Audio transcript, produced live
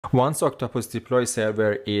Once Octopus Deploy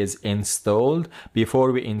server is installed,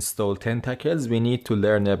 before we install Tentacles, we need to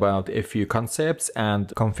learn about a few concepts and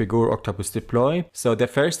configure Octopus Deploy. So the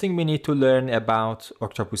first thing we need to learn about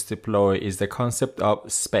Octopus Deploy is the concept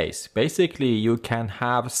of space. Basically, you can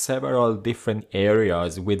have several different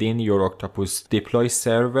areas within your Octopus Deploy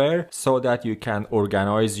server so that you can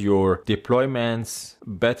organize your deployments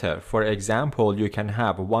better. For example, you can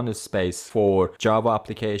have one space for Java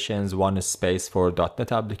applications, one space for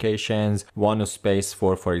 .NET applications, one space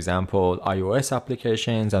for example, iOS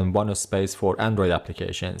applications, and one space for Android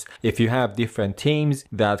applications. If you have different teams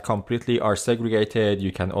that completely are segregated,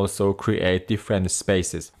 you can also create different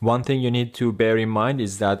spaces. One thing you need to bear in mind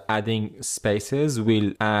is that adding spaces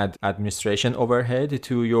will add administration overhead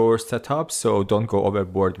to your setup, so don't go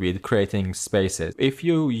overboard with creating spaces. If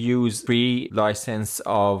you use free license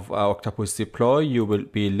of Octopus Deploy, you will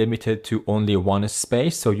be limited to only one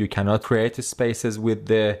space, so you cannot create spaces with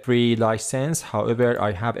the free license. However,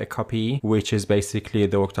 I have a copy which is basically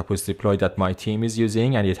the Octopus Deploy that my team is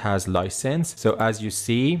using, and it has license. So as you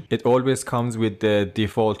see, it always comes with the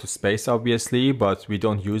default space obviously, but we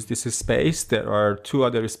don't use this space. There are two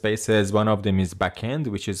other spaces. One of them is backend,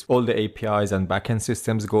 which is all the APIs and backend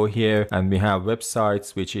systems go here, and we have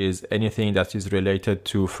websites, which is anything that is related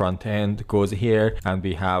to front end goes here, and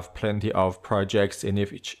we have plenty of projects in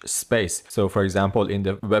each space. So for example, in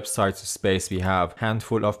the website space we have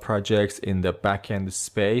handful of projects. In the backend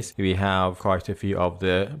space we have quite a few of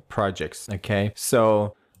the projects. Okay,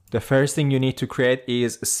 so the first thing you need to create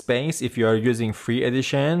is space. If you are using free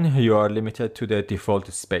edition, you are limited to the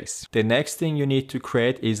default space. The next thing you need to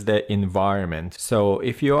create is the environment. So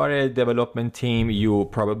if you are a development team, you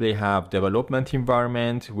probably have development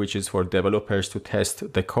environment, which is for developers to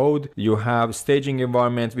test the code. You have staging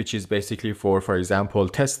environment, which is basically for example,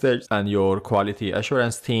 testers and your quality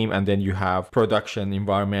assurance team. And then you have production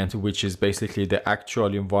environment, which is basically the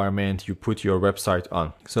actual environment you put your website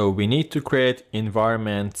on. So we need to create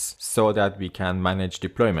environments so that we can manage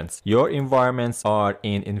deployments. Your environments are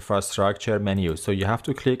in infrastructure menu. So you have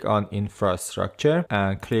to click on infrastructure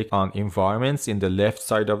and click on environments in the left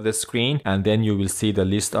side of the screen. And then you will see the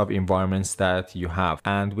list of environments that you have.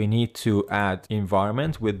 And we need to add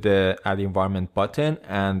environment with the add environment button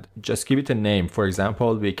and just give it a name. For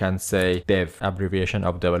example, we can say dev, abbreviation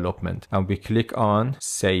of development, and we click on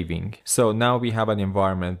saving. So now we have an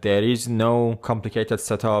environment. There is no complicated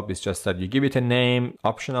setup. It's just that you give it a name,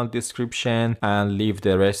 optional description, and leave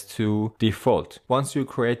the rest to default. Once you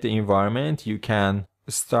create the environment, you can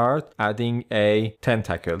start adding a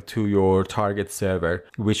tentacle to your target server,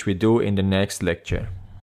 which we do in the next lecture.